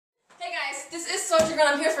this is Soldier Girl.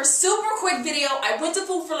 I'm here for a super quick video. I went to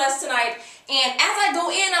Food for Less tonight, and as I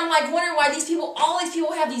go in, I'm like wondering why all these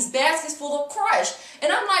people have these baskets full of Crush.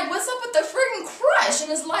 And I'm like, what's up with the friggin' Crush?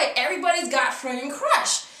 And it's like, everybody's got friggin'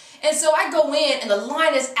 Crush. And so I go in, and the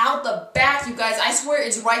line is out the back, you guys. I swear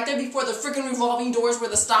it's right there before the freaking revolving doors where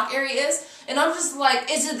the stock area is. And I'm just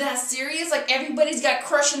like, is it that serious? Like, everybody's got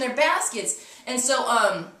Crush in their baskets. And so,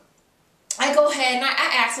 I go ahead and I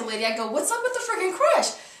ask the lady, I go, what's up with the freaking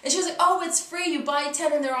Crush? And she was like, oh, it's free. You buy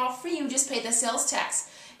 10 and they're all free. You just pay the sales tax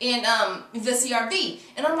and the CRV.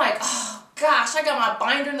 And I'm like, oh, gosh, I got my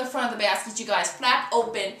binder in the front of the basket, you guys, flap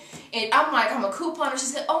open. And I'm like, I'm a couponer. She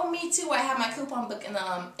said, oh, me too. I have my coupon book in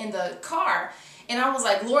the car. And I was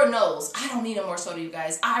like, Lord knows, I don't need no more soda, you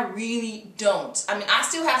guys. I really don't. I mean, I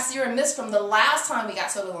still have Sierra Mist from the last time we got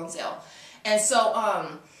soda on sale. And so,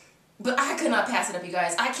 but I could not pass it up, you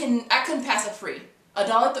guys. I couldn't pass it free.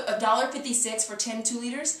 $1.56 for 10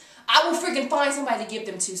 2-liters. I will freaking find somebody to give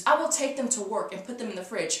them to. I will take them to work and put them in the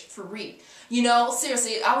fridge for free. You know,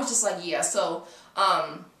 seriously, I was just like, yeah. So,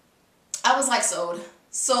 I was like, sold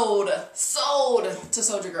to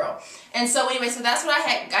Soldier Girl. And so anyway, so that's what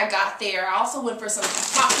I got there. I also went for some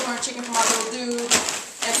popcorn chicken for my little dude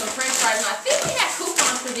and some french fries. And I think we had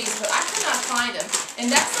coupons for these, but I could not find them.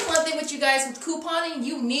 And that's the one thing with you guys with couponing.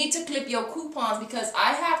 You need to clip your coupons because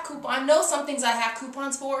I have I know some things I have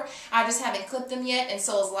coupons for. I just haven't clipped them yet. And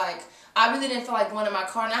so it's like, I really didn't feel like going in my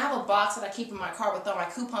car. And I have a box that I keep in my car with all my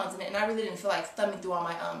coupons in it. And I really didn't feel like thumbing through all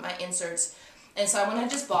my my inserts. And so I went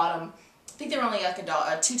and just bought them. I think they were only like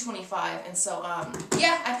 $2.25, and so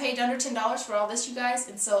yeah, I paid under $10 for all this, you guys.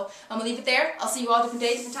 And so I'm gonna leave it there. I'll see you all different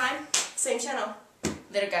days, different time, same channel.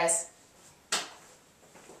 Later, guys.